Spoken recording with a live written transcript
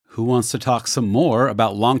Who wants to talk some more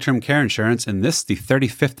about long-term care insurance in this, the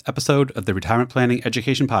 35th episode of the Retirement Planning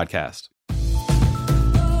Education Podcast?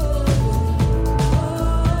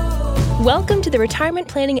 Welcome to the Retirement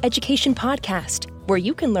Planning Education Podcast, where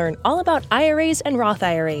you can learn all about IRAs and Roth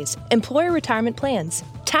IRAs, employer retirement plans,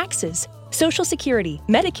 taxes, Social Security,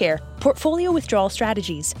 Medicare, portfolio withdrawal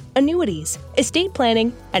strategies, annuities, estate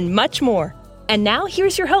planning, and much more. And now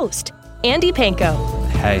here's your host, Andy Panko.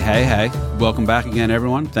 Hey. Welcome back again,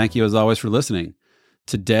 everyone. Thank you, as always, for listening.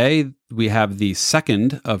 Today, we have the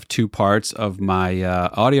second of two parts of my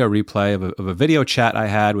audio replay of a video chat I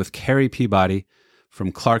had with Kerry Peabody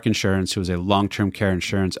from Clark Insurance, who is a long-term care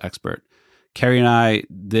insurance expert. Kerry and I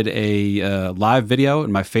did a live video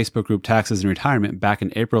in my Facebook group, Taxes and Retirement, back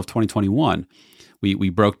in April of 2021. We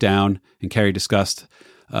broke down, and Kerry discussed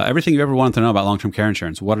everything you ever wanted to know about long-term care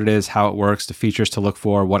insurance, what it is, how it works, the features to look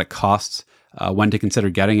for, what it costs, when to consider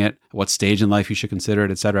getting it, what stage in life you should consider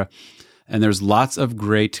it, etc. And there's lots of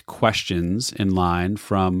great questions in line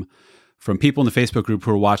from people in the Facebook group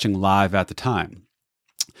who were watching live at the time.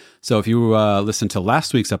 So if you listened to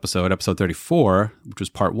last week's episode 34, which was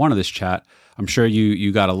part one of this chat, I'm sure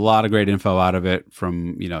you got a lot of great info out of it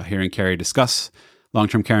from hearing Kerry discuss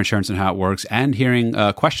long-term care insurance and how it works, and hearing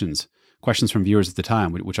questions from viewers at the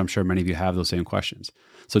time, which I'm sure many of you have those same questions.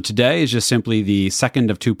 So today is just simply the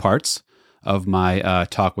second of two parts of my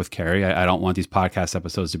talk with Kerry. I don't want these podcast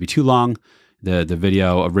episodes to be too long. The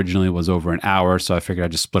video originally was over an hour, so I figured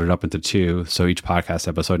I'd just split it up into two. So each podcast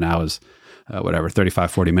episode now is 35,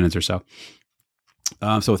 40 minutes or so.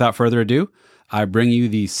 So without further ado, I bring you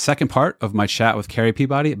the second part of my chat with Kerry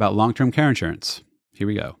Peabody about long-term care insurance. Here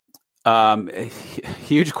we go.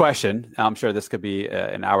 Huge question. I'm sure this could be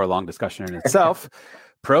an hour-long discussion in itself.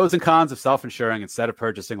 Pros and cons of self-insuring instead of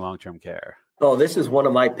purchasing long-term care. Oh, this is one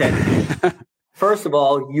of my pet peeves. First of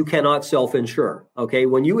all, you cannot self-insure. Okay,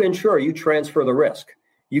 when you insure, you transfer the risk.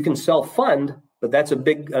 You can self-fund, but that's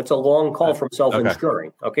a long call from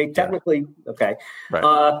self-insuring. Okay, technically, okay.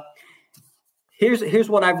 Right. Here's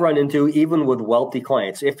what I've run into, even with wealthy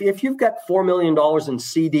clients. If you've got $4 million in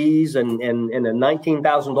CDs and a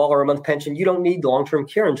 $19,000 a month pension, you don't need long-term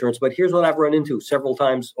care insurance. But here's what I've run into several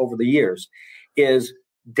times over the years is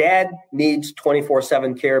dad needs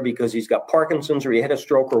 24/7 care because he's got Parkinson's or he had a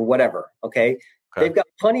stroke or whatever. Okay. They've got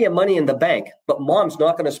plenty of money in the bank, but mom's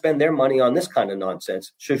not going to spend their money on this kind of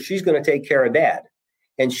nonsense. So she's going to take care of dad.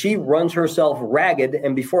 And she runs herself ragged.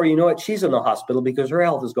 And before you know it, she's in the hospital because her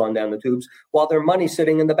health has gone down the tubes while their money's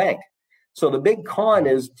sitting in the bank. So the big con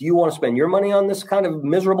is, do you want to spend your money on this kind of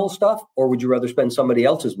miserable stuff, or would you rather spend somebody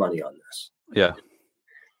else's money on this? Yeah.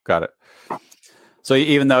 Got it. So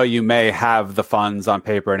even though you may have the funds on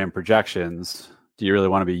paper and in projections, do you really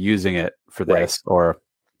want to be using it for this? Right. Or,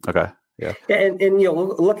 okay. Yeah. And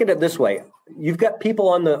look at it this way. You've got people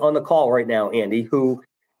on the call right now, Andy, who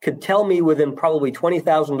could tell me within probably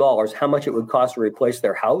 $20,000 how much it would cost to replace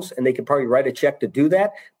their house, and they could probably write a check to do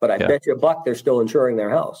that. But I bet you $1 they're still insuring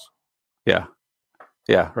their house. Yeah.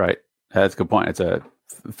 Yeah. Right. That's a good point. It's a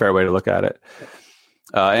fair way to look at it.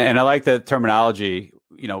 And I like the terminology.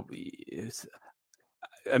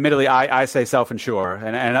 Admittedly, I say self-insure,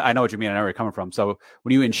 and I know what you mean. I know where you're coming from. So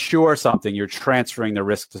when you insure something, you're transferring the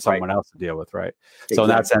risk to someone else to deal with, right? Exactly. So in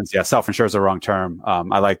that sense, yeah, self-insure is the wrong term.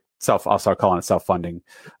 I like I'll start calling it self-funding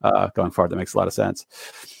going forward. That makes a lot of sense.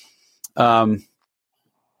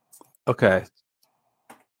 Okay.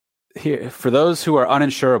 Here, for those who are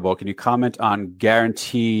uninsurable, can you comment on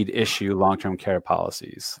guaranteed issue long-term care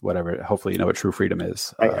policies? Whatever. Hopefully, you know what True Freedom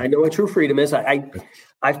is. I know what True Freedom is.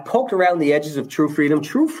 I've poked around the edges of True Freedom.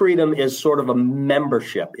 True Freedom is sort of a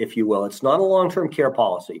membership, if you will. It's not a long-term care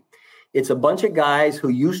policy. It's a bunch of guys who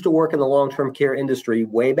used to work in the long-term care industry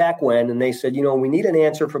way back when, and they said, we need an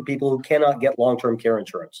answer for people who cannot get long-term care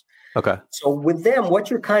insurance. Okay. So with them, what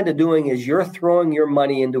you're kind of doing is you're throwing your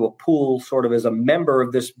money into a pool sort of as a member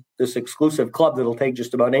of this exclusive club that'll take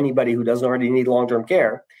just about anybody who doesn't already need long-term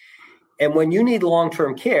care. And when you need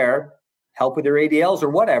long-term care, help with your ADLs or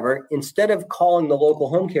whatever, instead of calling the local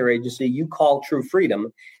home care agency, you call True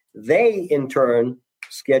Freedom. They, in turn,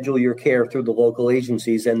 schedule your care through the local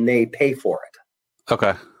agencies, and they pay for it.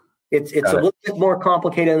 Okay. It's a little bit more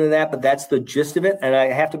complicated than that, but that's the gist of it. And I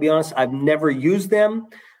have to be honest, I've never used them.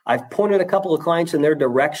 I've pointed a couple of clients in their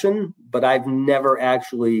direction, but I've never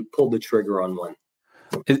actually pulled the trigger on one.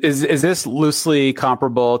 Is this loosely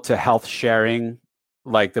comparable to health sharing,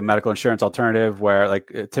 like the medical insurance alternative, where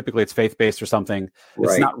typically it's faith-based or something?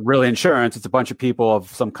 It's not really insurance. It's a bunch of people of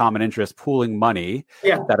some common interest pooling money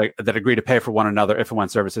that agree to pay for one another if and when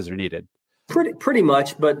services are needed. Pretty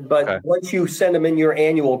much, but okay. Once you send them in your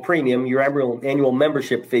annual premium, your annual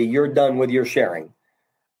membership fee, you're done with your sharing.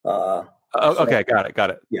 Okay, got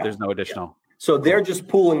it. Yeah. There's no additional. So they're just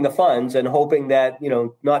pooling the funds and hoping that,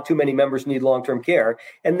 not too many members need long-term care.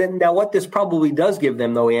 And then now what this probably does give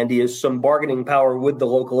them, though, Andy, is some bargaining power with the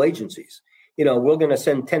local agencies. We're going to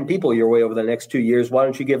send 10 people your way over the next 2 years. Why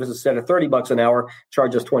don't you give us, instead of $30 an hour,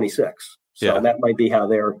 charge us 26? So that might be how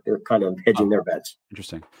they're kind of hedging their bets.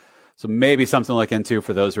 Interesting. So maybe something to look into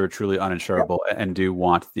for those who are truly uninsurable and do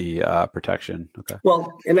want the protection. Okay.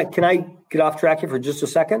 Well, and can I get off track here for just a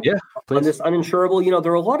second? Yeah, please. On this uninsurable,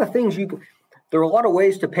 there are a lot of things there are a lot of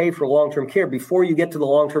ways to pay for long-term care before you get to the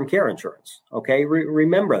long-term care insurance. Okay.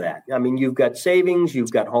 Remember that. I mean, you've got savings, you've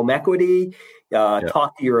got home equity,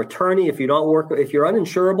 talk to your attorney. If you're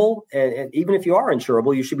uninsurable, and even if you are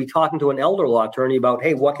insurable, you should be talking to an elder law attorney about,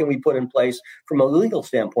 hey, what can we put in place from a legal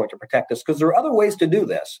standpoint to protect us? Because there are other ways to do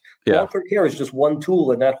this. Yeah. Long-term care is just one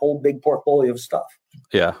tool in that whole big portfolio of stuff.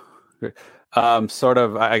 Yeah. Sort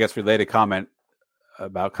of, I guess, related comment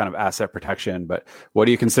about kind of asset protection, but what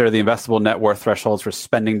do you consider the investable net worth thresholds for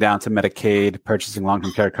spending down to Medicaid, purchasing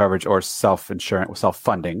long-term care coverage, or self-insurance,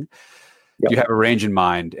 self-funding? Yep. Do you have a range in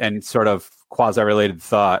mind? And sort of quasi-related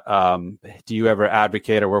thought, do you ever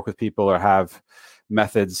advocate or work with people or have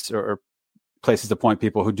methods or places to point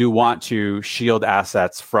people who do want to shield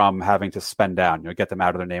assets from having to spend down, get them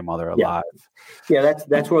out of their name while they're alive? Yeah,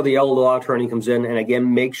 that's where the elder law attorney comes in. And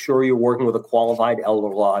again, make sure you're working with a qualified elder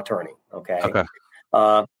law attorney. Okay.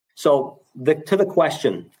 So to the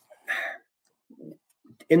question,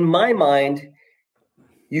 in my mind,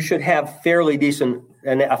 you should have a fairly decent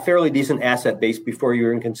asset base before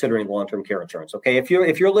you're considering long-term care insurance. Okay, if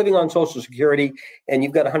you're living on Social Security and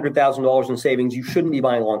you've got $100,000 in savings, you shouldn't be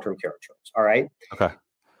buying long-term care insurance. All right. Okay.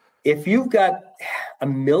 If you've got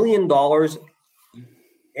 $1 million,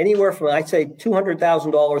 anywhere from I'd say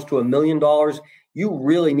 $200,000 to $1 million, you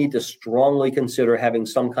really need to strongly consider having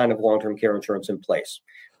some kind of long-term care insurance in place.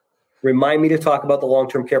 Remind me to talk about the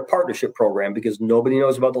long-term care partnership program, because nobody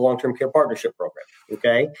knows about the long-term care partnership program.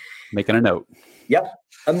 Okay. Making a note. Yep.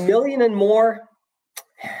 $1 million and more.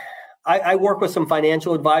 I work with some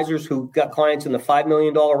financial advisors who got clients in the $5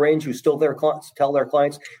 million range who still tell their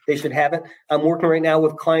clients they should have it. I'm working right now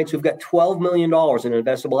with clients who've got $12 million in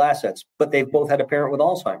investable assets, but they've both had a parent with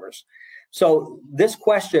Alzheimer's. So this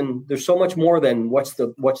question, there's so much more than what's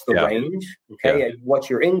the range, okay? Yeah. What's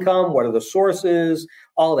your income? What are the sources?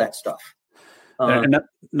 All that stuff.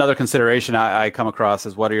 Another consideration I come across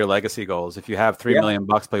is, what are your legacy goals? If you have $3 million,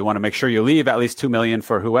 but you want to make sure you leave at least $2 million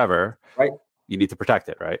for whoever, right? You need to protect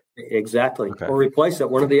it, right? Exactly, okay. Or replace it,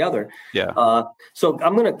 one or the other. Yeah. So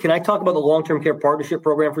can I talk about the long-term care partnership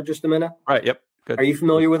program for just a minute? Right. Yep. Good. Are you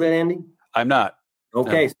familiar with it, Andy? I'm not.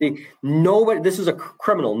 Okay, no. See, this is a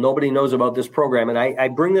criminal. Nobody knows about this program. And I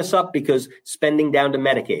bring this up because spending down to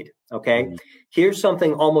Medicaid, okay? Mm-hmm. Here's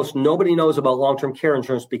something almost nobody knows about long-term care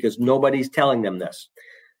insurance because nobody's telling them this.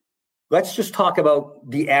 Let's just talk about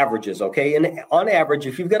the averages, okay? And on average,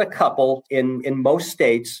 if you've got a couple in most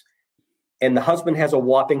states and the husband has a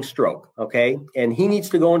whopping stroke, okay, and he needs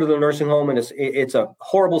to go into the nursing home and it's a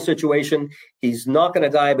horrible situation. He's not going to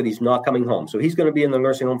die, but he's not coming home. So he's going to be in the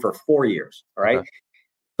nursing home for 4 years, all right? Okay.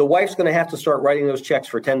 The wife's going to have to start writing those checks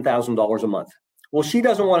for $10,000 a month. Well, she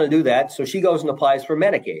doesn't want to do that, so she goes and applies for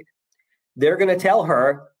Medicaid. They're going to tell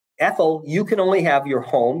her, Ethel, you can only have your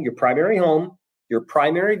home, your primary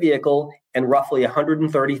vehicle, and roughly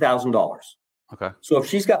 $130,000. Okay. So if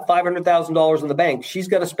she's got $500,000 in the bank, she's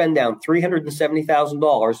got to spend down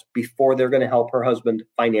 $370,000 before they're going to help her husband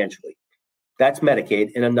financially. That's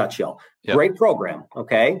Medicaid in a nutshell. Yep. Great program,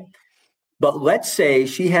 okay? But let's say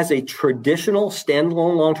she has a traditional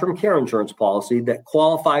standalone long-term care insurance policy that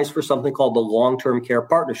qualifies for something called the long-term care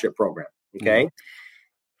partnership program, okay? Mm-hmm.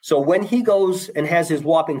 So when he goes and has his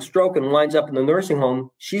whopping stroke and winds up in the nursing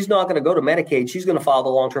home, she's not going to go to Medicaid. She's going to file the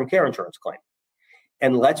long-term care insurance claim.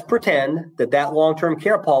 And let's pretend that long-term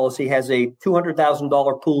care policy has a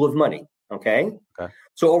 $200,000 pool of money, okay?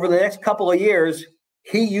 So over the next couple of years,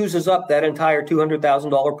 he uses up that entire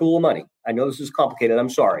 $200,000 pool of money. I know this is complicated. I'm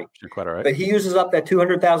sorry. You're quite all right. But he uses up that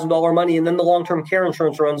 $200,000 money, and then the long-term care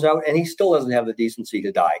insurance runs out, and he still doesn't have the decency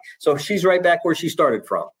to die. So she's right back where she started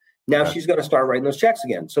from. Now she's going to start writing those checks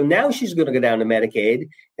again. So now she's going to go down to Medicaid,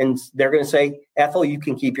 and they're going to say, Ethel, you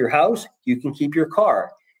can keep your house. You can keep your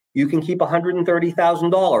car. You can keep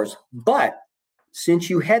 $130,000. But since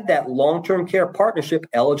you had that long-term care partnership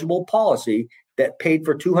eligible policy that paid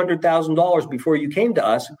for $200,000 before you came to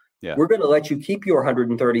us, we're going to let you keep your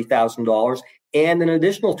 $130,000 and an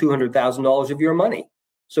additional $200,000 of your money.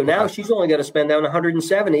 So now she's only got to spend down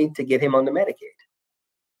 $170,000 to get him onto Medicaid.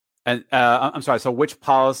 And I'm sorry. So which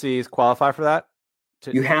policies qualify for that?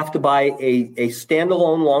 You have to buy a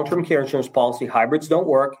standalone long-term care insurance policy. Hybrids don't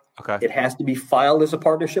work. Okay. It has to be filed as a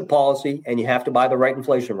partnership policy, and you have to buy the right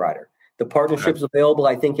inflation rider. The partnership's available,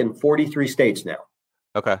 I think, in 43 states now.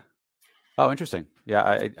 Okay. Oh, interesting.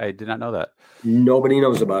 Yeah, I did not know that. Nobody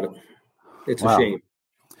knows about it. It's a shame.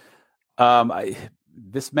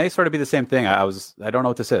 This may sort of be the same thing. I don't know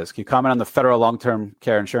what this is. Can you comment on the federal long-term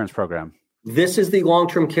care insurance program? This is the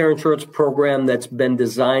long-term care insurance program that's been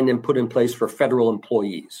designed and put in place for federal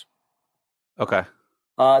employees. Okay.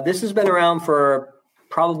 This has been around for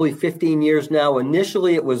probably 15 years now.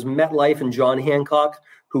 Initially, it was MetLife and John Hancock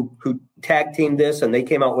who tag teamed this, and they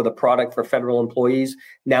came out with a product for federal employees.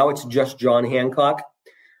 Now it's just John Hancock.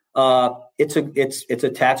 It's a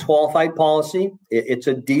tax qualified policy. It's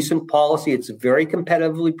a decent policy. It's very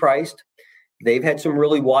competitively priced. They've had some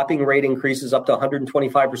really whopping rate increases up to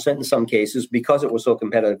 125% in some cases because it was so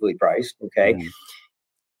competitively priced. Okay. Mm-hmm.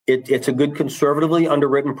 It's a good conservatively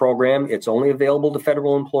underwritten program. It's only available to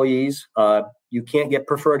federal employees. You can't get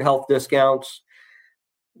preferred health discounts.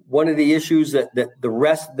 One of the issues that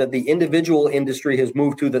the individual industry has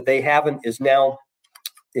moved to that they haven't is now,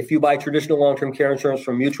 if you buy traditional long-term care insurance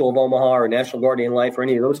from Mutual of Omaha or National Guardian Life or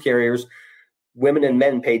any of those carriers, women and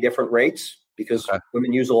men pay different rates because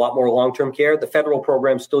women use a lot more long-term care. The federal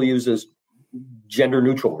program still uses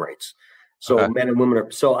gender-neutral rates. So men and women are.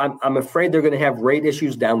 So I'm afraid they're going to have rate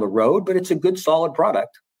issues down the road, but it's a good, solid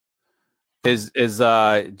product.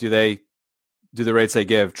 Do the rates they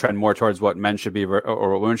give trend more towards what men should be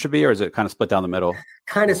or what women should be, or is it kind of split down the middle?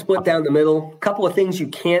 Kind of split down the middle. A couple of things you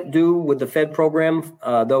can't do with the Fed program,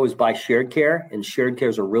 though, is buy shared care, and shared care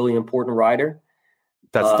is a really important rider.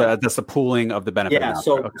 That's the pooling of the benefit. Yeah.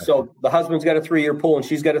 So the husband's got a 3-year pool, and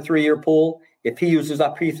she's got a 3-year pool. If he uses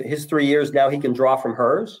up his 3 years, now he can draw from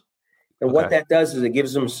hers. And what that does is it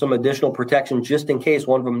gives them some additional protection just in case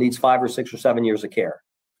one of them needs 5 or 6 or 7 years of care.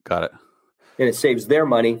 Got it. And it saves their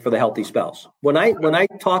money for the healthy spouse. When I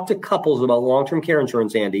talk to couples about long-term care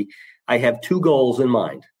insurance, Andy, I have 2 goals in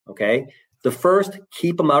mind. Okay. The first,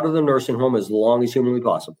 keep them out of the nursing home as long as humanly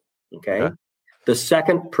possible. Okay. The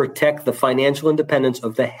second, protect the financial independence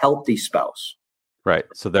of the healthy spouse. Right.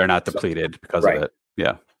 So they're not depleted because of it.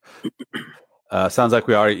 Yeah. Sounds like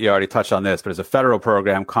you already touched on this, but it's a federal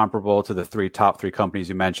program comparable to the top three companies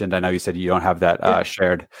you mentioned. I know you said you don't have that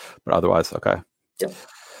shared, but otherwise, okay. Yep.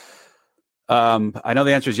 I know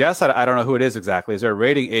the answer is yes. I don't know who it is exactly. Is there a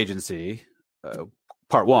rating agency?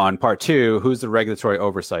 Part one. Part two, who's the regulatory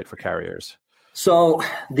oversight for carriers? So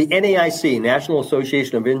the NAIC, National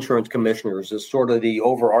Association of Insurance Commissioners, is sort of the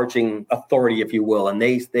overarching authority, if you will. And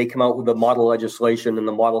they come out with the model legislation and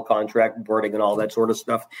the model contract wording and all that sort of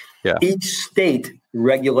stuff. Yeah. Each state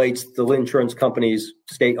regulates the insurance companies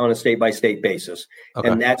on a state-by-state basis. Okay.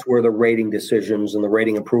 And that's where the rating decisions and the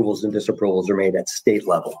rating approvals and disapprovals are made at state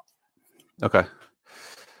level. Okay.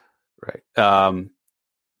 Right.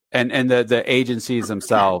 And the agencies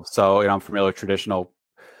themselves. So, I'm familiar with traditional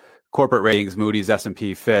corporate ratings, Moody's,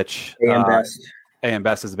 S&P, Fitch. AM Best. AM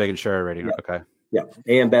Best is the big insurer rating. Yeah. Okay. Yeah.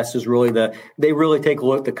 AM Best is really they really take a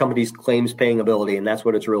look at the company's claims paying ability, and that's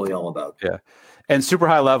what it's really all about. Yeah. And super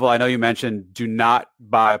high level, I know you mentioned do not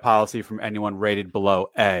buy a policy from anyone rated below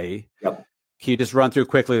A. Yep. Can you just run through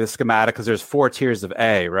quickly the schematic? Because there's 4 tiers of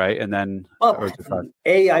A, right? And then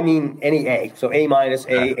A, I mean any A. So A minus,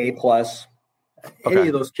 A plus. Any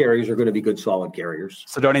of those carriers are going to be good, solid carriers.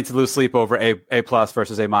 So don't need to lose sleep over A plus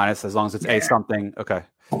versus A minus, as long as it's A something. Okay.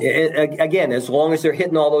 Again, as long as they're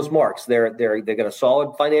hitting all those marks, they've got a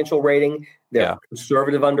solid financial rating. They're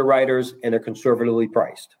conservative underwriters, and they're conservatively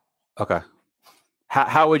priced. Okay.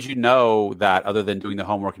 How would you know that other than doing the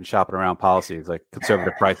homework and shopping around policies, like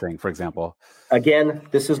conservative pricing, for example? Again,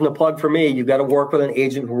 this isn't a plug for me. You've got to work with an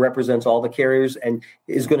agent who represents all the carriers and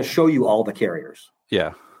is going to show you all the carriers.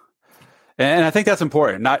 Yeah. And I think that's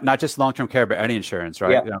important, not just long-term care, but any insurance,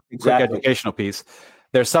 right? Yeah, exactly. Quick educational piece.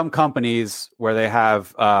 There's some companies where they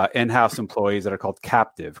have in-house employees that are called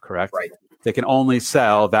captive, correct? Right. They can only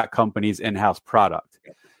sell that company's in-house product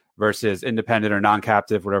versus independent or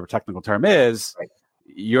non-captive, whatever technical term is. Right.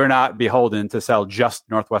 You're not beholden to sell just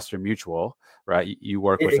Northwestern Mutual, right? You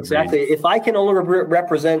work with exactly. If I can only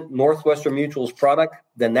represent Northwestern Mutual's product,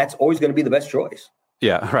 then that's always going to be the best choice.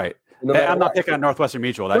 Yeah, right. No, I'm not picking on Northwestern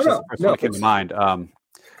Mutual. That's just the first one that came to mind.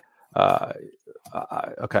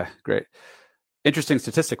 Okay, great. Interesting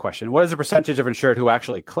statistic question. What is the percentage of insured who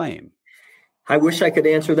actually claim? I wish I could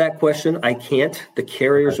answer that question. I can't. The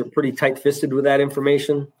carriers are pretty tight-fisted with that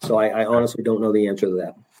information, so I honestly don't know the answer to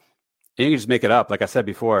that. You can just make it up. Like I said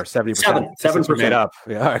before, 70%. 7% made up.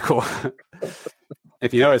 Yeah, all right, cool.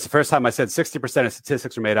 If you notice, the first time I said 60% of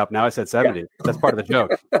statistics are made up. Now I said 70. Yeah. That's part of the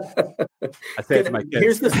joke. I say it to my kids.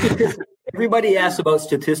 Here's the statistic. Everybody asks about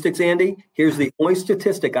statistics, Andy. Here's the only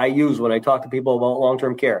statistic I use when I talk to people about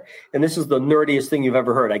long-term care. And this is the nerdiest thing you've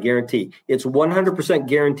ever heard, I guarantee. It's 100%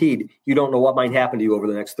 guaranteed you don't know what might happen to you over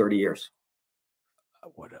the next 30 years.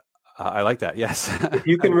 I like that, yes. If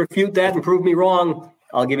you can refute that and prove me wrong,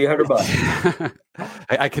 I'll give you $100.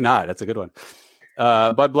 I cannot. That's a good one.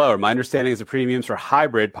 Bud Blower, my understanding is the premiums for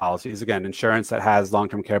hybrid policies, again, insurance that has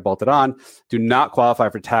long-term care bolted on, do not qualify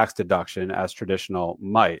for tax deduction as traditional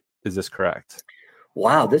might. Is this correct?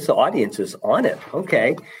 Wow, this audience is on it.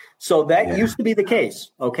 Okay. So that used to be the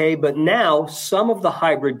case. Okay. But now some of the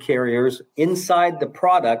hybrid carriers inside the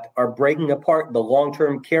product are breaking apart the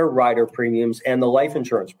long-term care rider premiums and the life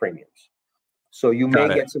insurance premiums. So you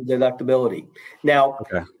may get some deductibility. Now,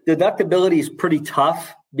 deductibility is pretty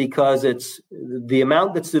tough because it's the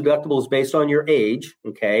amount that's deductible is based on your age.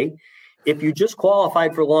 Okay. If you just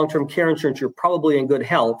qualified for long-term care insurance, you're probably in good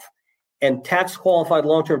health. And tax qualified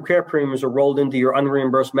long-term care premiums are rolled into your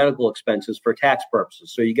unreimbursed medical expenses for tax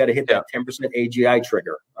purposes. So you got to hit that 10% AGI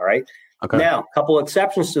trigger. All right. Okay. Now, a couple of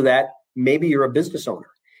exceptions to that. Maybe you're a business owner.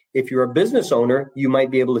 If you're a business owner, you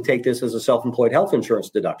might be able to take this as a self-employed health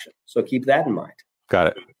insurance deduction. So keep that in mind. Got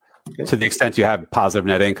it. Okay. To the extent you have positive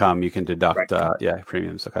net income, you can deduct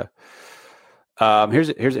premiums. Okay. Here's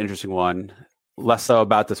an interesting one. Less so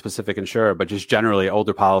about the specific insurer, but just generally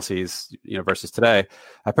older policies, versus today.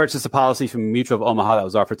 I purchased a policy from Mutual of Omaha that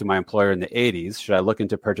was offered to my employer in the 80s. Should I look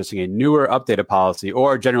into purchasing a newer, updated policy?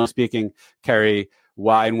 Or generally speaking, Kerry,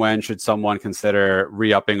 why and when should someone consider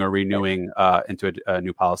re-upping or renewing into a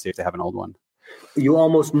new policy if they have an old one? You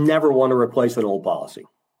almost never want to replace an old policy.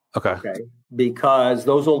 Okay. Because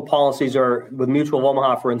those old policies are, with Mutual of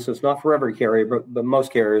Omaha, for instance, not for every carrier, but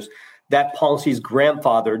most carriers, that policy is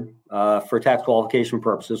grandfathered for tax qualification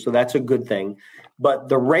purposes. So that's a good thing. But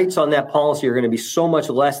the rates on that policy are going to be so much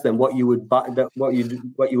less than what you would buy, what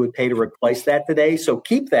you would pay to replace that today. So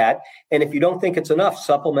keep that. And if you don't think it's enough,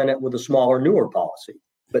 supplement it with a smaller, newer policy.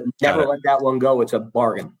 But never let that one go. It's a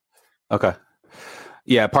bargain. Okay.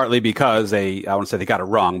 Yeah, partly because I wouldn't say they got it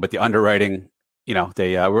wrong, but the underwriting,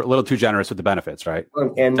 they were a little too generous with the benefits, right?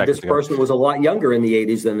 And this person was a lot younger in the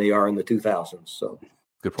 80s than they are in the 2000s. So.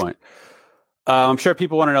 Good point. I'm sure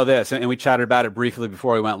people want to know this, and we chatted about it briefly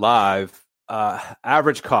before we went live.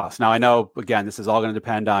 Average cost. Now, I know, again, this is all going to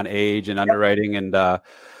depend on age and underwriting and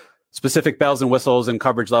specific bells and whistles and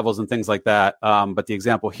coverage levels and things like that. But the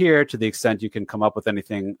example here, to the extent you can come up with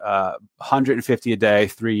anything, $150 a day,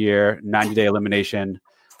 3-year, 90-day elimination,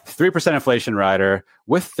 3% inflation rider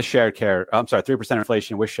with the shared care. 3%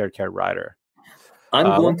 inflation with shared care rider. I'm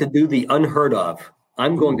going to do the unheard of.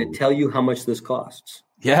 I'm going to tell you how much this costs.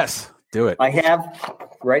 Yes, do it. I have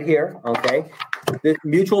right here, the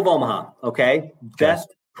Mutual of Omaha,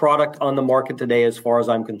 best product on the market today as far as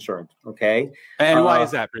I'm concerned, And why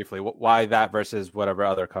is that briefly? Why that versus whatever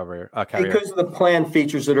other carrier? Because of the plan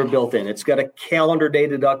features that are built in. It's got a calendar day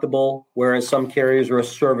deductible, whereas some carriers are a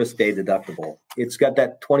service day deductible. It's got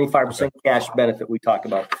that 25% cash benefit we talked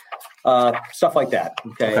about, stuff like that,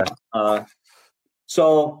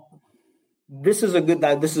 so this is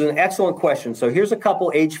an excellent question. So here's a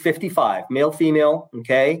couple age 55, male, female.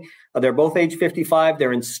 They're both age 55.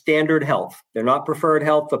 They're in standard health. They're not preferred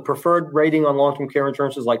health. The preferred rating on long-term care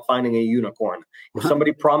insurance is like finding a unicorn. If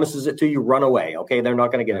somebody promises it to you, run away. They're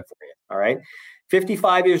not going to get it for you. All right.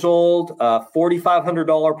 55 years old,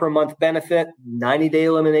 $4,500 per month benefit, 90-day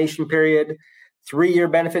elimination period, 3-year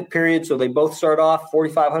benefit period. So they both start off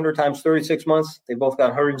 4,500 times 36 months. They both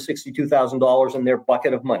got $162,000 in their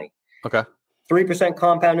bucket of money. Okay. 3%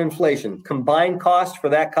 compound inflation. Combined cost for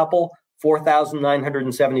that couple,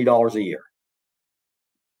 $4,970 a year.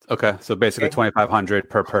 Okay, so basically $2,500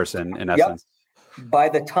 per person in essence. By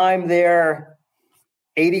the time they're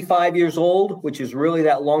 85 years old, which is really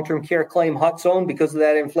that long-term care claim hot zone because of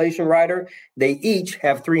that inflation rider, they each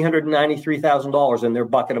have $393,000 in their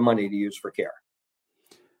bucket of money to use for care.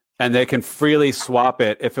 And they can freely swap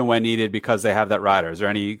it if and when needed because they have that rider. Is there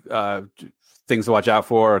any things to watch out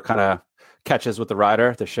for or kind of catches with the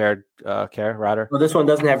rider, the shared care rider? Well, this one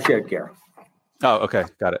doesn't have shared care. Oh, okay.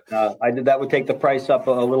 Got it. That would take the price up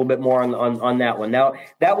a little bit more on that one. Now,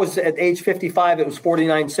 that was at age 55, it was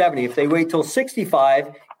 $4,970. If they wait till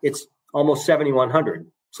 65, it's almost $7,100.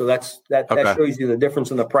 So that shows you the difference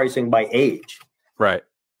in the pricing by age. Right.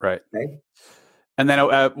 Okay. And then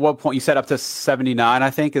at what point, you said up to 79, I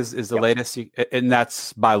think, is the latest. And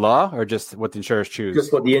that's by law or just what the insurers choose?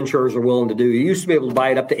 Just what the insurers are willing to do. You used to be able to buy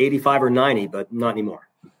it up to 85 or 90, but not anymore.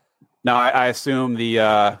 Now, I assume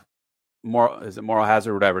the moral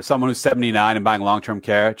hazard or whatever? Someone who's 79 and buying long-term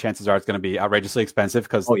care, chances are it's going to be outrageously expensive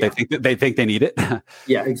because they think they need it.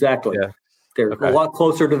 Yeah, exactly. Yeah. They're a lot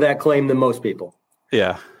closer to that claim than most people.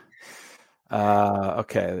 Yeah.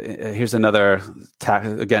 Okay. Here's another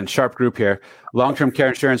again, sharp group here. Long-term care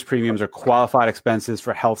insurance premiums are qualified expenses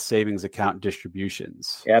for health savings account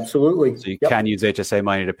distributions. Absolutely. So you can use HSA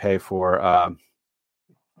money to pay for,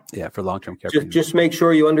 for long-term care. Just make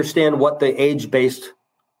sure you understand what the age-based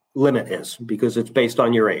limit is, because it's based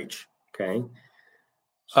on your age. Okay.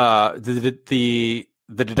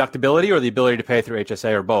 The deductibility or the ability to pay through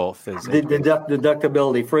HSA or both? The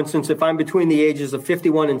deductibility. For instance, if I'm between the ages of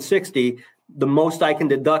 51 and 60, the most I can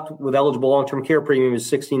deduct with eligible long-term care premium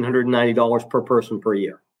is $1,690 per person per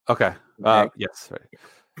year. Okay. Yes.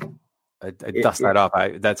 Right. I dust that off.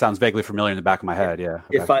 That sounds vaguely familiar in the back of my head. Yeah.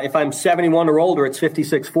 Okay. If I'm 71 or older, it's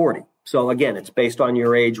 $5,640. So again, it's based on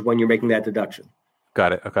your age when you're making that deduction.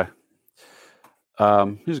 Got it. Okay.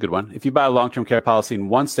 Here's a good one. If you buy a long-term care policy in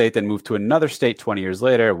one state, then move to another state 20 years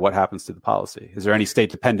later, what happens to the policy? Is there any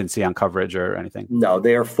state dependency on coverage or anything? No,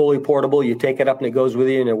 they are fully portable. You take it up and it goes with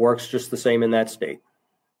you, and it works just the same in that state.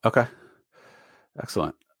 Okay.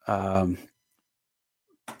 Excellent. I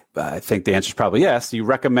think the answer is probably yes. You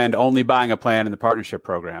recommend only buying a plan in the partnership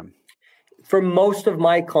program? For most of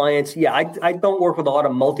my clients, yeah. I don't work with a lot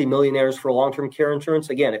of multimillionaires for long-term care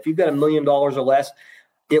insurance. Again, if you've got $1 million or less,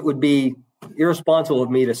 it would be irresponsible of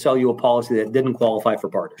me to sell you a policy that didn't qualify for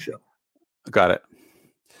partnership. Got it.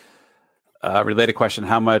 Related question: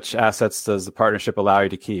 how much assets does the partnership allow you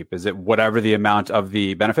to keep? Is it whatever the amount of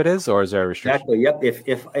the benefit is, or is there a restriction? Exactly.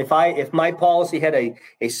 Yep. If my policy had a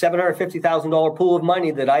 $750,000 pool of money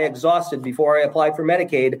that I exhausted before I applied for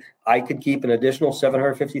Medicaid, I could keep an additional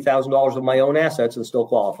 $750,000 of my own assets and still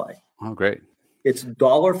qualify. Oh, great! It's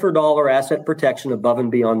dollar for dollar asset protection above and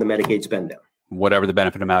beyond the Medicaid spend down. Whatever the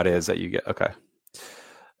benefit amount is that you get. Okay.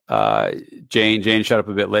 Jane showed up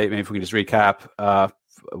a bit late. Maybe if we can just recap.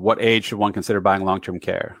 What age should one consider buying long-term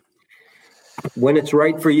care? When it's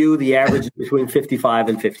right for you, the average is between 55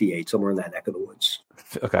 and 58, somewhere in that neck of the woods.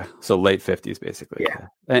 Okay. So late 50s, basically. Yeah.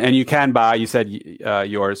 And you can buy, you said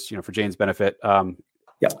yours, for Jane's benefit.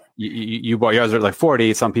 Yep. You bought yours at like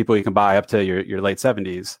 40. Some people you can buy up to your late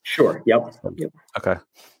 70s. Sure. Yep. Okay.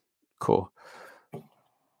 Cool.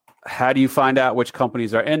 How do you find out which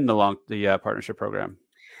companies are in the partnership program?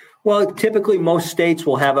 Well, typically most states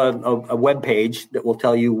will have a web page that will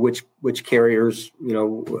tell you which carriers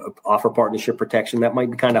offer partnership protection. That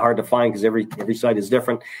might be kind of hard to find because every site is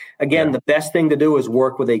different. Again, The best thing to do is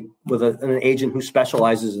work with an agent who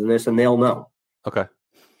specializes in this, and they'll know. Okay.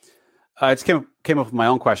 I just came up with my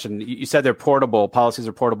own question. You said they're portable. Policies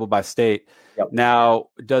are portable by state. Yep. Now,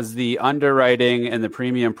 does the underwriting and the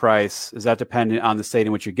premium price, is that dependent on the state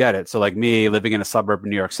in which you get it? So like me living in a suburb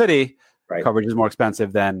in New York City, right, coverage is more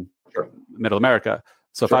expensive than Middle America.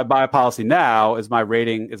 So if I buy a policy now, is my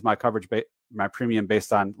coverage, my premium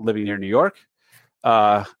based on living near New York?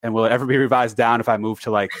 And will it ever be revised down if I move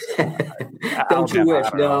to like? Don't you wish?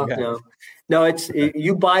 No. It's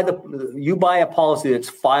you buy a policy that's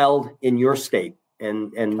filed in your state,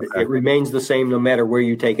 and it remains the same no matter where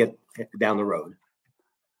you take it down the road.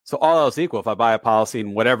 So all else equal, if I buy a policy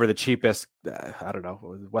in whatever the cheapest, I don't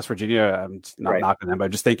know, West Virginia, I'm not knocking them, but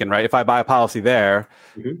I'm just thinking, right? If I buy a policy there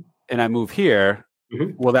and I move here,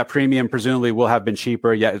 will that premium presumably will have been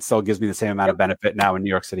cheaper, yet it still gives me the same amount of benefit now in New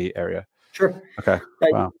York City area? Sure. Okay.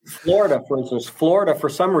 Wow. Florida, for instance, for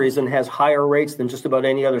some reason has higher rates than just about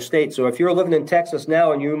any other state. So if you're living in Texas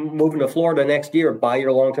now and you're moving to Florida next year, buy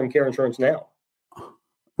your long-term care insurance now.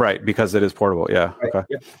 Right, because it is portable. Yeah. Right. Okay.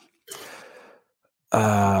 Yep.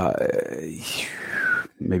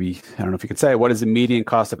 Maybe, I don't know if you could say, what is the median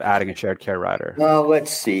cost of adding a shared care rider? Well,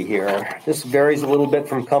 let's see here. This varies a little bit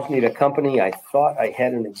from company to company. I thought I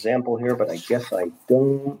had an example here, but I guess I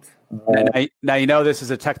don't. Now, this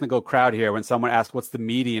is a technical crowd here. When someone asks, what's the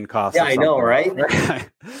median cost? Yeah, I know, right?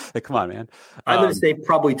 Like, come on, man. I'm going to say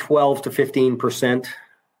probably 12 to 15%.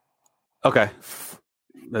 Okay.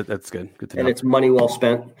 That's good. Good to know. And it's money well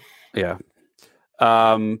spent. Yeah.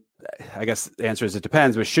 I guess the answer is it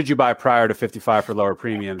depends, but should you buy prior to 55 for lower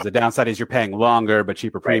premiums? The downside is you're paying longer, but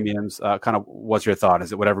cheaper premiums. Kind of what's your thought?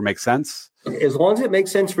 Is it whatever makes sense? As long as it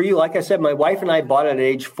makes sense for you. Like I said, my wife and I bought it at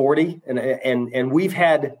age 40 and we've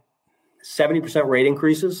had 70% rate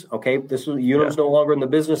increases. Okay. Unum's no longer in the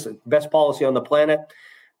business, best policy on the planet.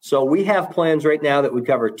 So we have plans right now that would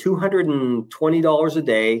cover $220 a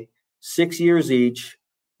day, 6 years each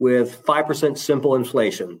with 5% simple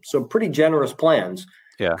inflation. So pretty generous plans.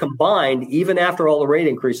 Yeah. Combined, even after all the rate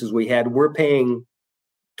increases we had, we're paying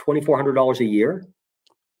 $2,400 a year.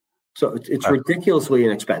 So it's ridiculously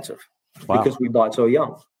inexpensive. because we bought so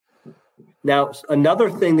young. Now, another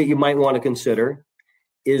thing that you might want to consider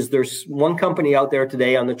is there's one company out there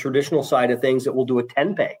today on the traditional side of things that will do a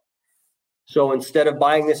 10 pay. So instead of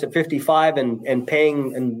buying this at 55 and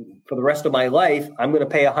paying for the rest of my life, I'm going to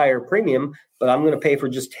pay a higher premium, but I'm going to pay for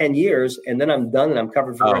just 10 years and then I'm done and I'm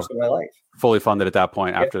covered for the rest of my life. Fully funded at that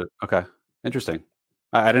point after. Okay. Interesting.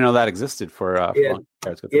 I didn't know that existed for long care.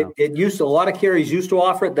 It's good to know. It used to, a lot of carriers used to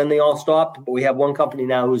offer it, then they all stopped, but we have one company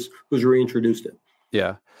now who's reintroduced it.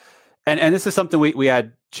 Yeah. And this is something we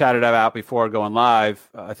had chatted about before going live.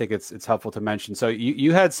 I think it's helpful to mention. So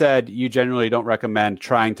you had said you generally don't recommend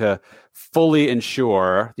trying to fully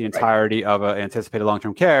insure the entirety of an anticipated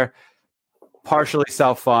long-term care, partially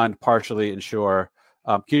self-fund, partially insure.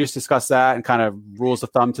 Can you just discuss that and kind of rules of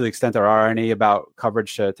thumb to the extent there are any about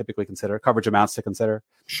coverage to typically consider, coverage amounts to consider?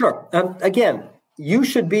 Sure. Again, you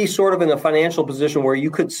should be sort of in a financial position where you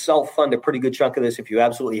could self-fund a pretty good chunk of this if you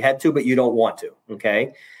absolutely had to, but you don't want to,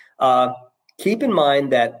 okay? Keep in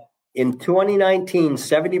mind that in 2019,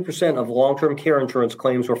 70% of long-term care insurance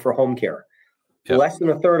claims were for home care. Yep. Less than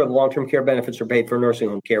a third of long-term care benefits are paid for nursing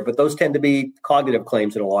home care, but those tend to be cognitive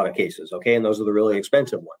claims in a lot of cases, okay? And those are the really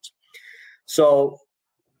expensive ones. So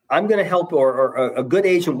I'm going to help, or a good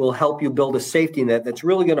agent will help you build a safety net that's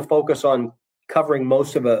really going to focus on covering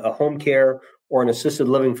most of a home care or an assisted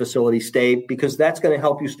living facility stay, because that's going to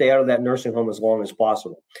help you stay out of that nursing home as long as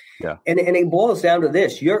possible. Yeah. And it boils down to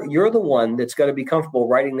this. You're the one that's going to be comfortable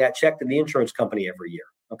writing that check to the insurance company every year.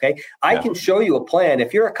 Okay. I can show you a plan.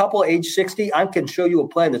 If you're a couple age 60, I can show you a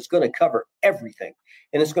plan that's going to cover everything.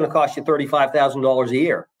 And it's going to cost you $35,000 a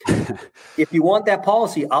year. If you want that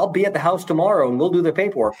policy, I'll be at the house tomorrow and we'll do the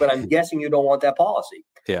paperwork, but I'm guessing you don't want that policy.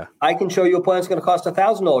 Yeah. I can show you a plan that's going to cost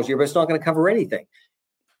 $1,000 a year, but it's not going to cover anything.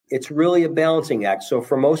 It's really a balancing act. So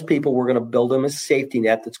for most people, we're going to build them a safety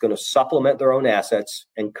net that's going to supplement their own assets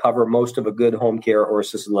and cover most of a good home care or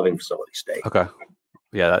assisted living facility stay. Okay.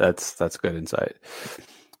 Yeah, that's good insight.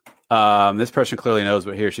 This person clearly knows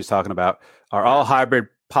what he or she's talking about. Are all hybrid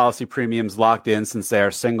policy premiums locked in since they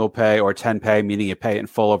are single pay or 10 pay, meaning you pay it in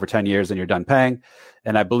full over 10 years and you're done paying?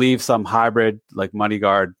 And I believe some hybrid, like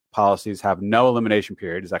MoneyGuard policies, have no elimination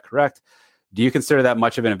period. Is that correct? Do you consider that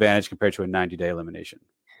much of an advantage compared to a 90-day elimination?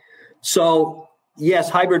 So, yes,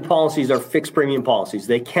 hybrid policies are fixed premium policies.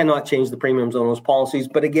 They cannot change the premiums on those policies.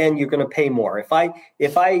 But again, you're going to pay more. If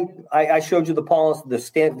I showed you the policy, the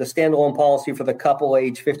standalone policy for the couple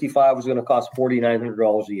age 55 was going to cost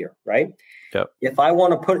 $4,900 a year, right? Yep. If I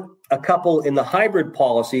want to put a couple in the hybrid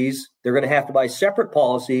policies, they're going to have to buy separate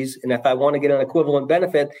policies. And if I want to get an equivalent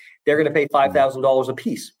benefit, they're going to pay $5,000 a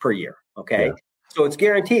piece per year. Okay. Yeah. So it's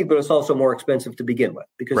guaranteed, but it's also more expensive to begin with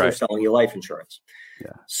because they're selling you life insurance.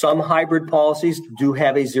 Yeah. Some hybrid policies do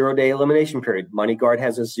have a 0-day elimination period. MoneyGuard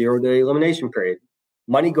has a 0-day elimination period.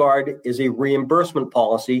 MoneyGuard is a reimbursement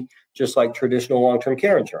policy, just like traditional long-term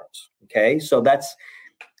care insurance. Okay, so that's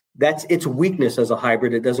its weakness as a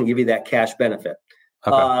hybrid. It doesn't give you that cash benefit.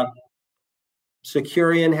 Okay.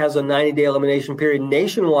 Securian has a 90-day elimination period.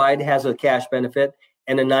 Nationwide has a cash benefit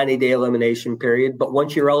and a 90-day elimination period. But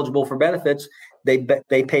once you're eligible for benefits, they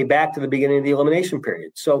pay back to the beginning of the elimination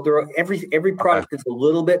period. So there are every product is a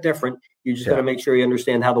little bit different. You just got to make sure you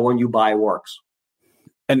understand how the one you buy works.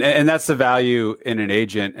 And that's the value in an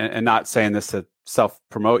agent, and not saying this to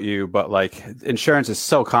self-promote you, but like insurance is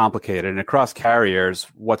so complicated, and across carriers,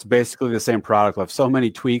 what's basically the same product will have so many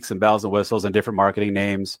tweaks and bells and whistles and different marketing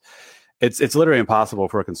names. It's literally impossible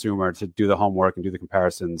for a consumer to do the homework and do the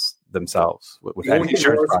comparisons themselves with any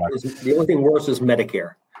insurance product. The only thing worse is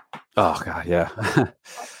Medicare. Oh, God, yeah.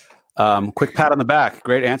 Quick pat on the back.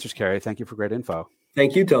 Great answers, Kerry. Thank you for great info.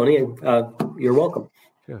 Thank you, Tony. You're welcome.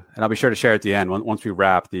 Sure. And I'll be sure to share at the end. Once we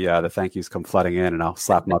wrap, the thank yous come flooding in, and I'll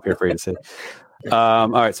slap them up here for you to see. All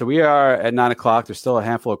right, so we are at 9 o'clock. There's still a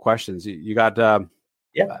handful of questions. You got, I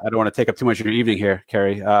don't want to take up too much of your evening here,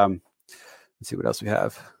 Kerry. Let's see what else we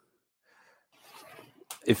have.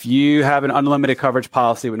 If you have an unlimited coverage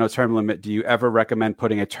policy with no term limit, do you ever recommend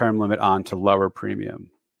putting a term limit on to lower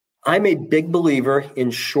premium? I'm a big believer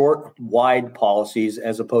in short, wide policies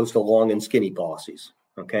as opposed to long and skinny policies.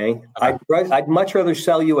 Okay. I'd much rather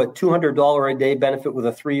sell you a $200 a day benefit with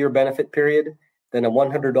a 3-year benefit period than a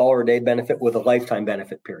 $100 a day benefit with a lifetime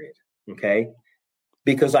benefit period. Okay.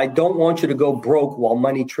 Because I don't want you to go broke while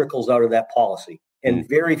money trickles out of that policy. And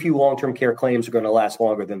very few long-term care claims are going to last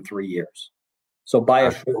longer than 3 years. So buy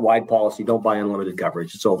a short, wide policy. Don't buy unlimited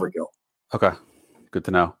coverage. It's overkill. Okay. Good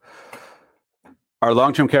to know. Are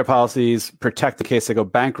long-term care policies protect in case they go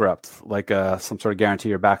bankrupt, like some sort of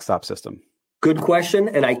guarantee or backstop system? Good question.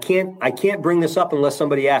 And I can't bring this up unless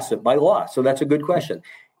somebody asks it by law. So that's a good question.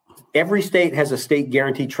 Every state has a state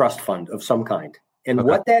guarantee trust fund of some kind. And Okay.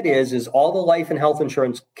 what that is all the life and health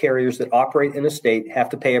insurance carriers that operate in a state have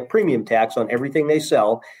to pay a premium tax on everything they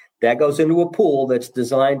sell. That goes into a pool that's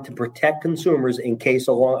designed to protect consumers in case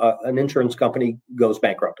an insurance company goes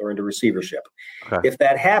bankrupt or into receivership. Okay. If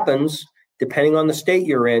that happens, depending on the state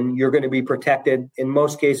you're in, you're going to be protected. In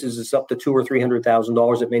most cases, it's up to $200,000 or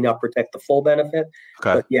 $300,000. It may not protect the full benefit,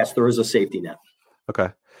 but yes, there is a safety net. Okay.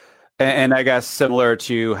 And I guess similar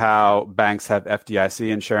to how banks have FDIC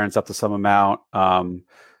insurance up to some amount,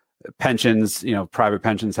 pensions, private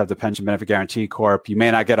pensions have the Pension Benefit Guaranty Corp. You may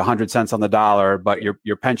not get 100 cents on the dollar, but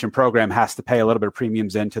your pension program has to pay a little bit of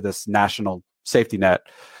premiums into this national safety net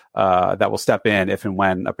that will step in if and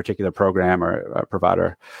when a particular program or a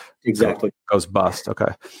provider goes bust.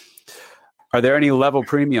 Okay. Are there any level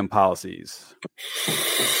premium policies?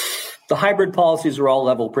 The hybrid policies are all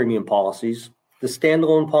level premium policies. The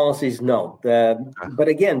standalone policies, no. But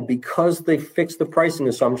again, because they fix the pricing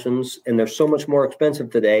assumptions and they're so much more expensive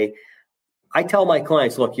today, I tell my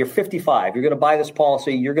clients, look, you're 55. You're going to buy this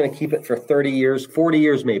policy. You're going to keep it for 30 years, 40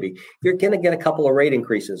 years maybe. You're going to get a couple of rate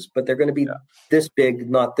increases, but they're going to be this big,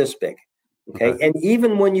 not this big. Okay. And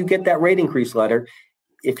even when you get that rate increase letter,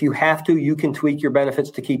 if you have to, you can tweak your benefits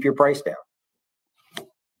to keep your price down.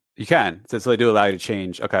 You can. So they do allow you to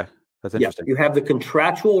change. Okay. That's interesting. You have the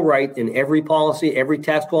contractual right in every policy, every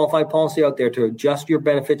tax qualified policy out there to adjust your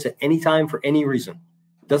benefits at any time for any reason.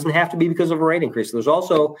 It doesn't have to be because of a rate increase. There's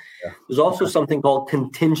also something called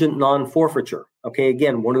contingent non-forfeiture. Okay,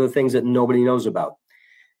 again, one of the things that nobody knows about.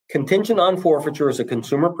 Contingent non-forfeiture is a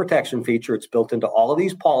consumer protection feature. It's built into all of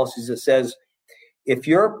these policies. It says if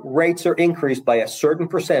your rates are increased by a certain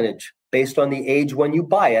percentage based on the age when you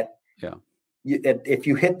buy it, if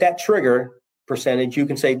you hit that trigger percentage, you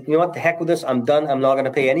can say, you know what, the heck with this, I'm done. I'm not going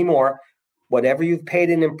to pay any more. Whatever you've paid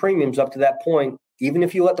in premiums up to that point, even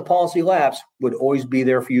if you let the policy lapse, would always be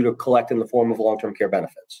there for you to collect in the form of long-term care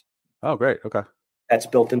benefits. Oh, great. Okay. That's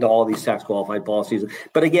built into all these tax qualified policies.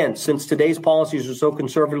 But again, since today's policies are so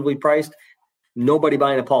conservatively priced, nobody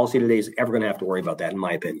buying a policy today is ever going to have to worry about that, in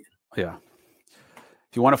my opinion. Yeah.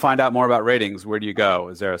 If you want to find out more about ratings, where do you go?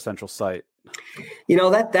 Is there a central site?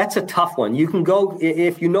 That's a tough one. You can go,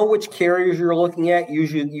 if you know which carriers you're looking at,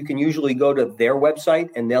 you can usually go to their website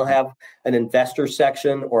and they'll have an investor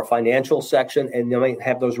section or a financial section, and they might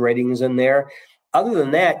have those ratings in there. Other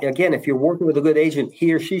than that, again, if you're working with a good agent,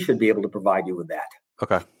 he or she should be able to provide you with that.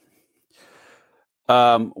 Okay.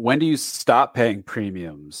 When do you stop paying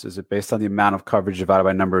premiums? Is it based on the amount of coverage divided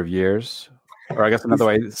by number of years? Or I guess another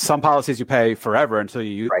way, some policies you pay forever until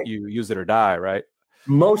you use it or die, right?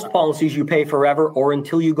 Most policies you pay forever or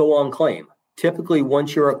until you go on claim. Typically,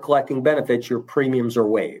 once you're collecting benefits, your premiums are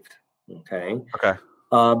waived. Okay.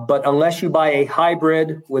 But unless you buy a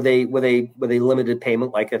hybrid with a limited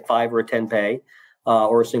payment, like a 5 or a 10 pay,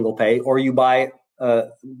 or a single pay, or you buy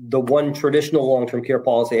the one traditional long-term care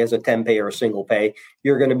policy as a 10 pay or a single pay,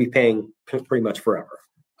 you're going to be paying pretty much forever.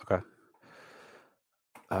 Okay.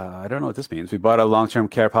 I don't know what this means. We bought a long-term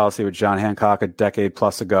care policy with John Hancock a decade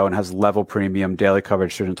plus ago and has level premium, daily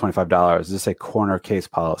coverage, $225. Is this a corner case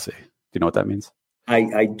policy? Do you know what that means?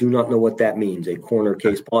 I do not know what that means, a corner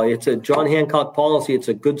case policy. It's a John Hancock policy. It's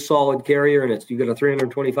a good, solid carrier, and you got a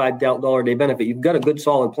 $325 day benefit. You've got a good,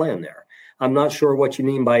 solid plan there. I'm not sure what you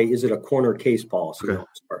mean by, is it a corner case policy? Okay. No,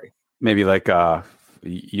 sorry. Maybe like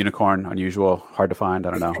unicorn, unusual, hard to find.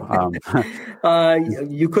 I don't know.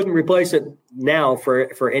 You couldn't replace it now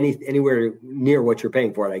for anywhere near what you're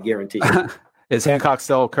paying for it, I guarantee you. Is Hancock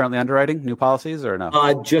still currently underwriting new policies or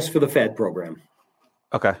no? Just for the Fed program.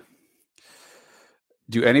 Okay.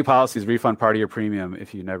 Do any policies refund part of your premium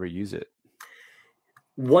if you never use it?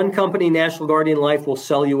 One company, National Guardian Life, will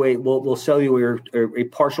sell you a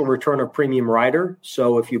partial return of premium rider.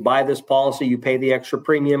 So if you buy this policy, you pay the extra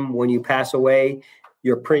premium. When you pass away,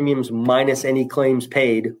 your premiums minus any claims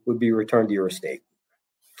paid would be returned to your estate.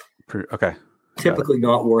 Okay. Typically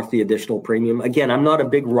not worth the additional premium. Again, I'm not a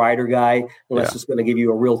big rider guy unless it's going to give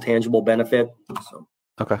you a real tangible benefit. So.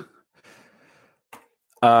 Okay.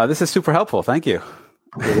 This is super helpful. Thank you.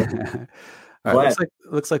 All right,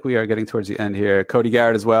 looks like we are getting towards the end here. Cody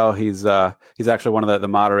Garrett as well. He's actually one of the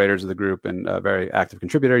moderators of the group and a very active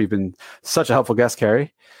contributor. You've been such a helpful guest,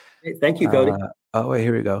 Kerry. Hey, thank you, Cody. Wait,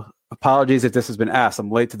 here we go. Apologies if this has been asked.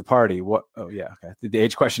 I'm late to the party. What? Oh, yeah. Okay. The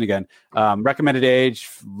age question again. Recommended age,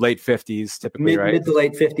 late 50s, typically, right? Mid to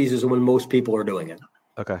late 50s is when most people are doing it.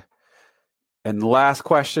 Okay. And the last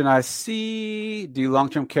question I see, do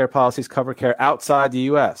long-term care policies cover care outside the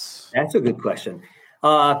U.S.? That's a good question.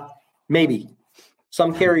 Maybe.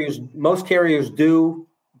 Most carriers do,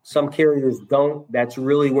 Some carriers don't. That's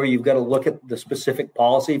really where you've got to look at the specific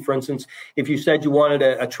policy. For instance, if you said you wanted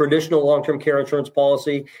a traditional long-term care insurance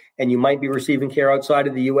policy and you might be receiving care outside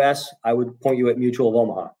of the U.S., I would point you at Mutual of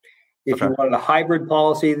Omaha. If you wanted a hybrid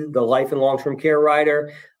policy, the life and long-term care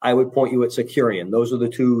rider, I would point you at Securian. Those are the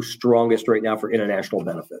two strongest right now for international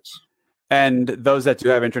benefits. And those that do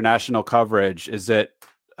have international coverage,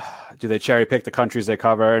 do they cherry pick the countries they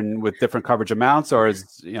cover and with different coverage amounts, or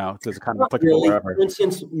does it kind of applicable wherever? For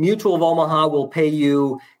instance, Mutual of Omaha will pay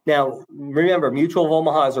you. Now, remember, Mutual of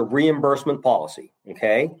Omaha is a reimbursement policy,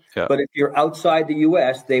 okay? Yeah. But if you're outside the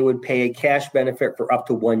U.S., they would pay a cash benefit for up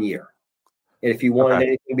to 1 year. And if you wanted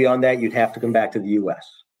anything beyond that, you'd have to come back to the U.S.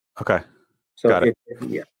 Okay. So got it.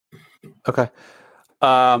 Yeah. Okay.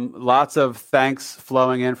 Lots of thanks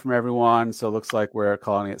flowing in from everyone. So it looks like we're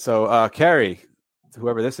calling it. So Kerry,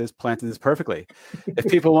 whoever this is, planted this perfectly. If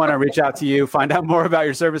people want to reach out to you, find out more about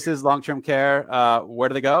your services, long-term care, where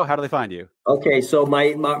do they go? How do they find you? Okay, so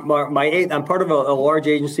I'm part of a large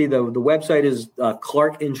agency. The website is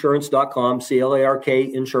clarkinsurance.com, CLARK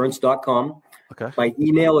insurance.com. Okay. My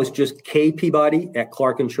email is just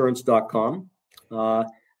kpeabody@clarkinsurance.com.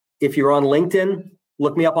 If you're on LinkedIn,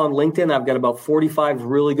 look me up on LinkedIn. I've got about 45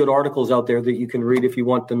 really good articles out there that you can read if you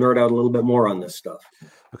want to nerd out a little bit more on this stuff.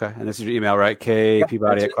 Okay. And this is your email, right?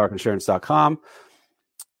 kpeabody@clarkinsurance.com.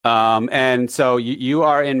 And so you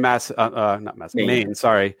are in Maine,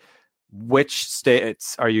 sorry. Which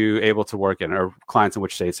states are you able to work in, or clients in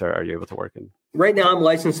which states are you able to work in? Right now, I'm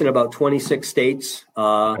licensed in about 26 states.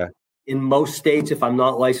 Okay. In most states, if I'm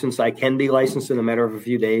not licensed, I can be licensed in a matter of a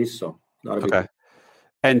few days. So not a big deal.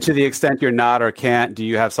 And to the extent you're not or can't, do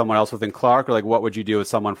you have someone else within Clark, or what would you do with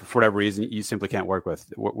someone for whatever reason you simply can't work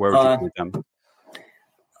with? Where would you put them?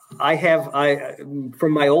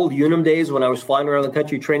 From my old Unum days when I was flying around the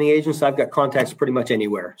country training agents, I've got contacts pretty much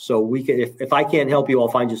anywhere. So we can, if I can't help you, I'll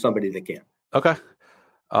find you somebody that can. Okay.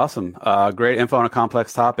 Awesome. Great info on a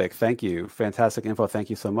complex topic. Thank you. Fantastic info. Thank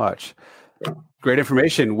you so much. Great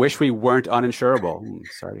information. Wish we weren't uninsurable.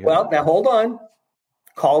 Sorry. Well, now hold on.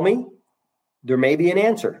 Call me. There may be an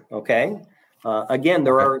answer. Okay. Again,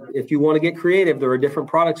 if you want to get creative, there are different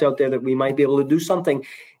products out there that we might be able to do something.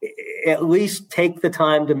 At least take the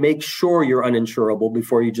time to make sure you're uninsurable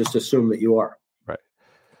before you just assume that you are. Right.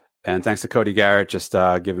 And thanks to Cody Garrett, just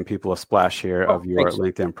giving people a splash here of your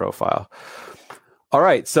LinkedIn profile. All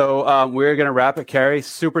right. So we're going to wrap it. Kerry,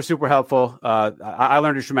 super, super helpful. I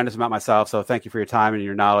learned a tremendous amount myself. So thank you for your time and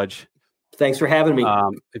your knowledge. Thanks for having me.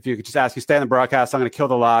 If you could just ask you, stay on the broadcast, I'm going to kill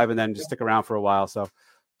the live and then just stick around for a while. So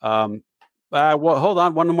hold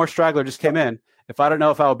on. One more straggler just came in. If I don't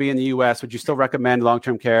know if I'll be in the U.S., would you still recommend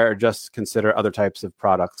long-term care or just consider other types of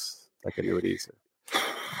products like annuities?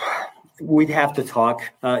 We'd have to talk.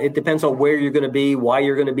 It depends on where you're going to be, why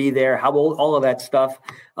you're going to be there, how old, all of that stuff.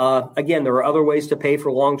 Again, there are other ways to pay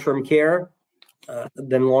for long-term care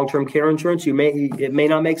than long-term care insurance. It may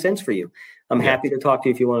not make sense for you. I'm happy to talk to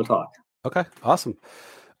you if you want to talk. Okay, awesome.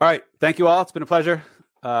 All right. Thank you all. It's been a pleasure.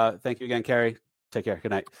 Thank you again, Kerry. Take care.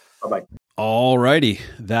 Good night. Bye-bye. All righty.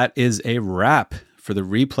 That is a wrap for the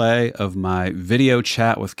replay of my video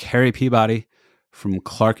chat with Kerry Peabody from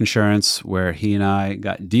Clark Insurance, where he and I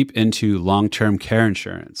got deep into long-term care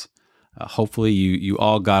insurance. Hopefully you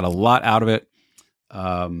all got a lot out of it.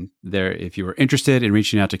 If you were interested in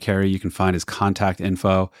reaching out to Kerry, you can find his contact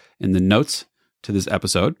info in the notes to this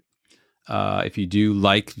episode. If you do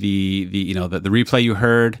like the replay you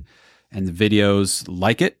heard and the videos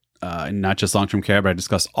like it, and not just long-term care, but I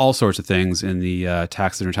discuss all sorts of things in the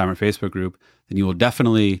Tax and Retirement Facebook group, then you will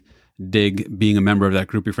definitely dig being a member of that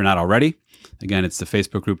group if you're not already. Again, it's the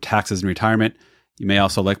Facebook group Taxes and Retirement. You may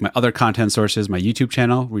also like my other content sources, my YouTube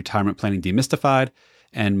channel, Retirement Planning Demystified,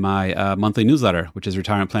 and my monthly newsletter, which is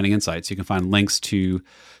Retirement Planning Insights. You can find links to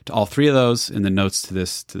all three of those in the notes to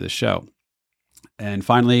this show. And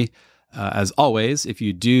finally, as always, if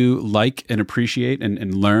you do like and appreciate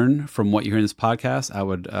and learn from what you hear in this podcast, I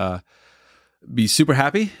would be super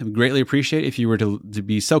happy. I would greatly appreciate if you were to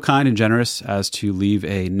be so kind and generous as to leave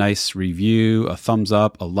a nice review, a thumbs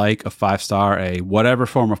up, a like, a 5-star, a whatever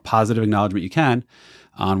form of positive acknowledgement you can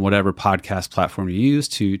on whatever podcast platform you use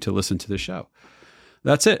to listen to the show.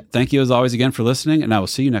 That's it. Thank you as always again for listening, and I will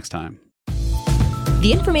see you next time.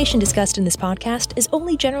 The information discussed in this podcast is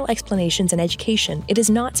only general explanations and education. It is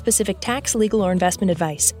not specific tax, legal, or investment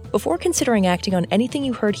advice. Before considering acting on anything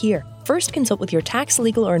you heard here, first consult with your tax,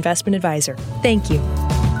 legal, or investment advisor. Thank you.